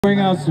Bring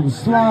out some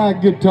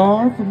slide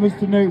guitar for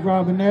Mr. Nate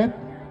Robinette.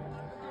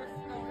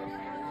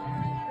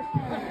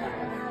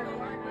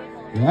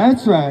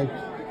 That's right.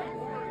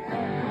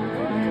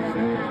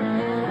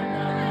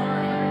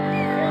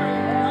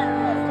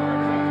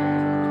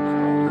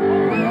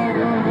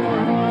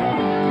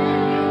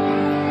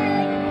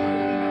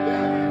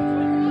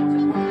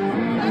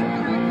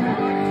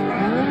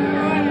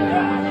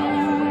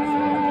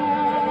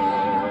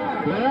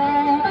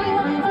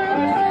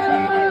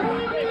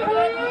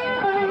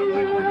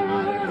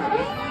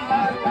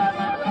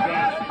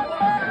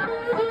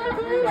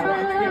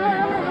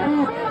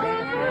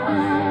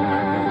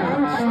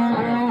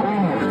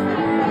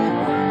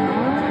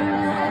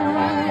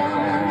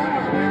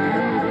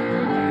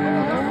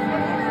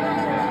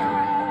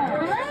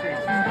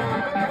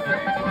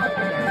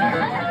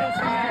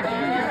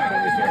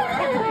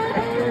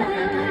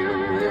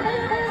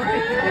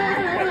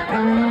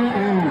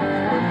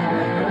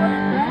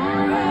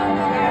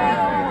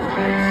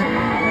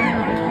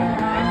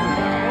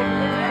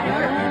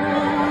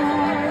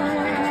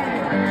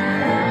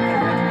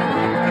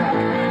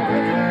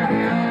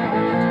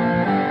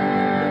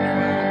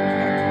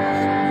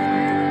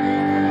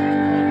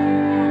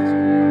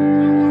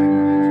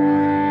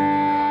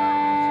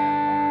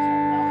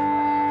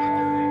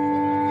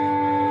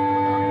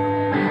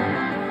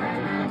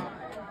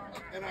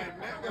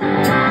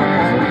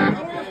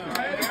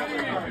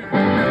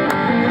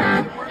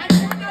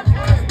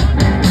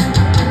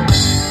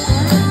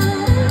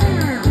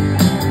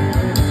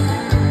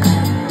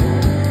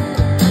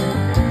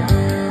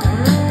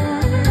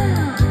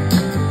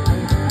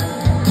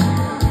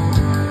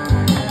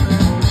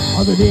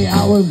 The day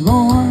I was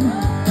born,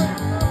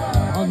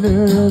 all the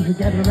girls were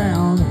gathered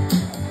around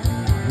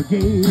the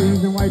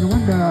gates and white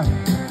window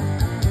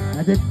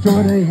at the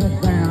joint they had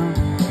found.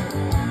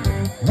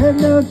 Head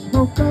love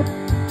spoke up,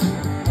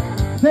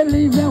 said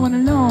leave that one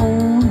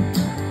alone.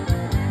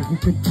 You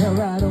could tell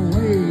right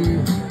away,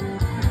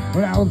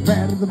 but I was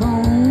bad as the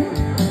bone.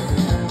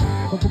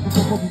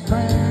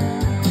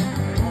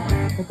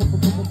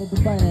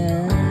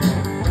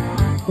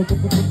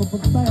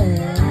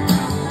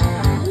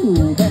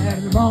 Ooh, bad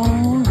as the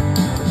bone.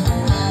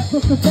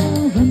 Took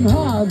 1,000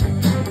 hearts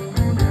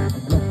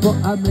before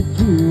I met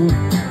you.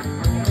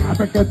 I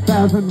break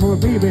 1,000 more,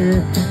 baby,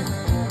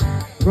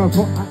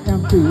 before I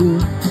am through.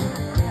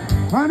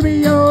 Find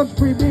me yours,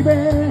 free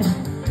baby.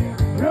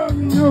 No,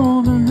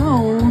 no, no,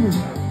 no.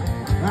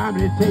 I'm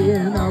just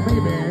saying, oh,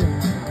 baby.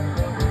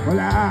 Well,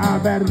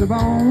 I'm bad as the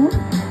bone.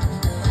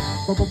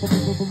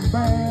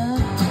 Bad.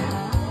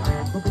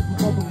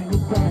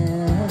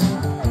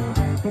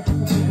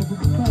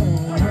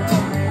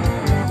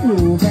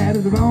 Ooh, bad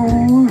as the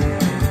bone.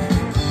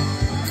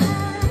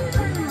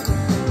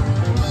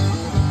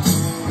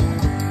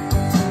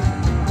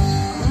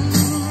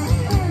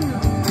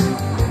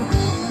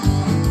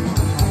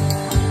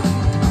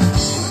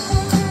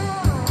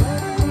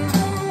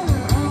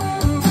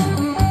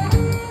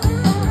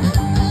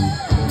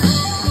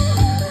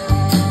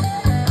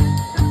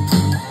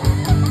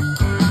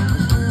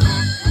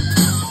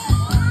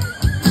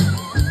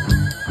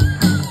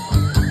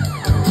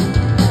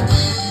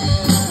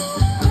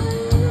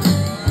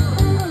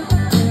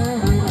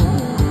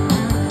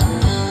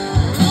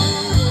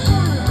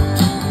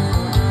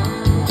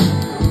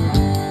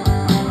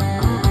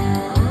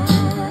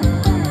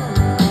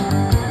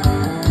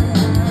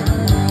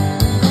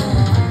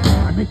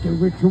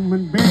 Rich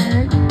woman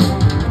beg, I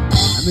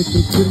make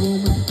a good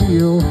woman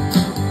feel,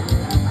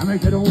 I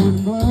make it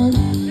old blood,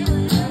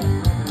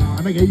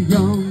 I make a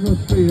young girl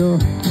feel.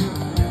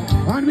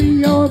 Want me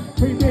your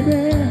pretty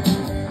baby,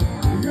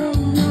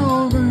 young,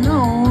 young,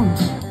 alone.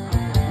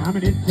 I'm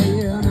in it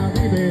tail now,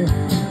 baby,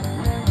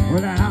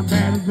 well I'm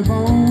bad as the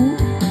bone.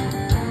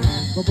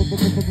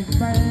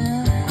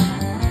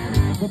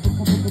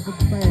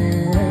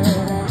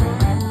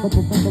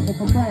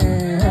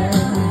 Bad,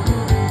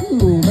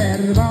 ooh, bad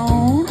as the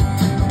bone.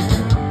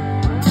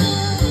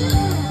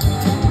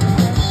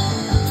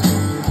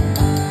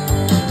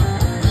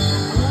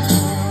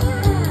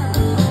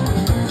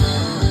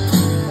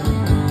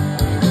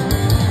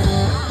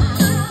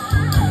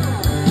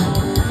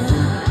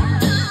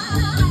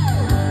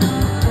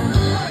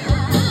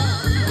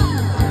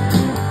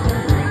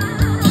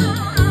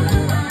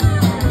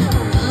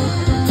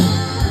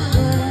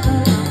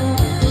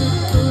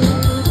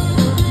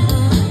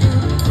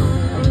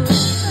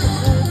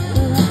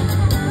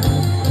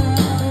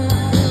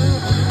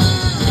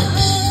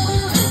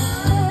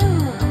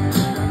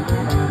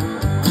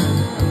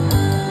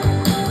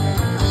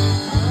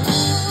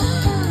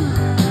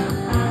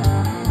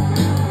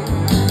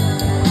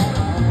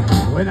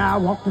 When I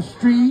walk the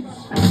streets,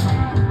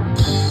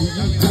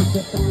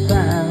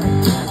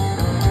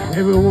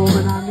 every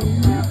woman I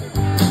meet,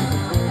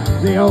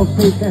 they all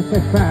say that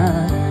they're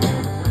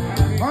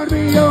fine. Want to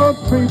be your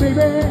free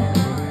baby,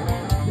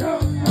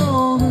 young,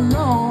 young,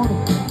 alone.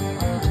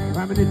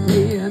 I'm in the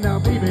day now,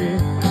 baby,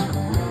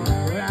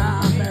 well,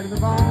 I'm bad as the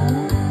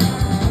bone.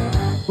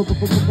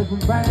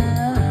 Bad,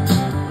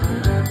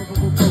 bad,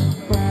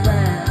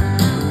 bad.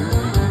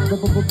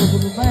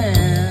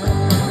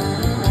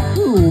 bad.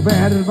 Too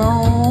bad and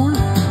bone.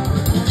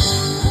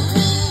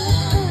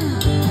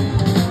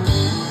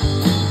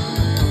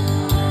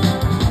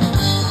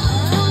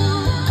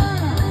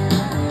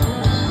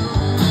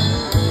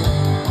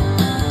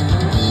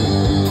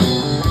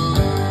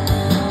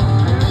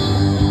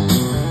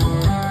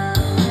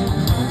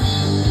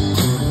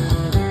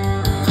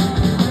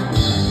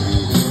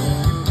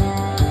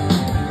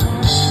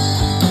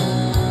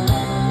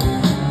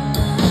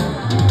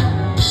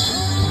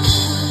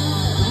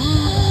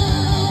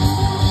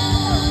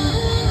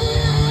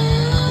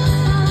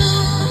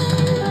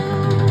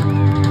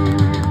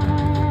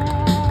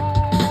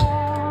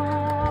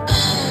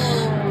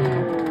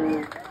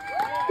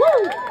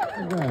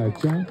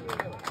 John.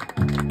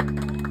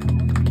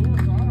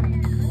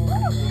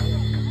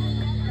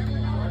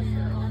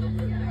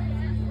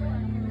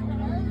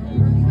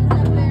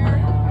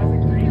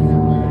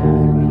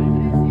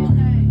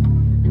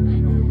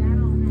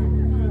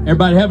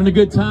 Everybody having a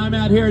good time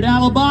out here at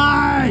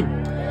Alibi?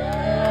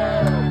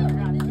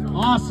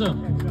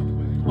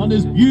 Awesome. On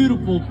this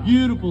beautiful,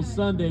 beautiful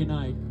Sunday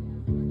night.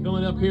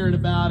 Coming up here in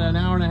about an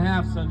hour and a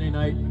half Sunday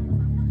night.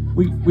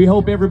 We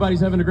hope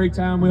everybody's having a great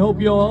time. We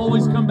hope you'll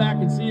always come back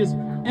and see us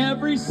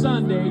every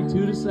Sunday,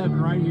 2 to 7,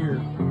 right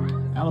here,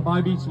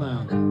 Alibi Beach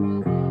Lounge.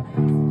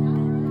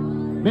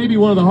 Maybe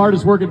one of the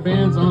hardest working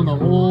bands on the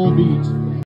whole beach.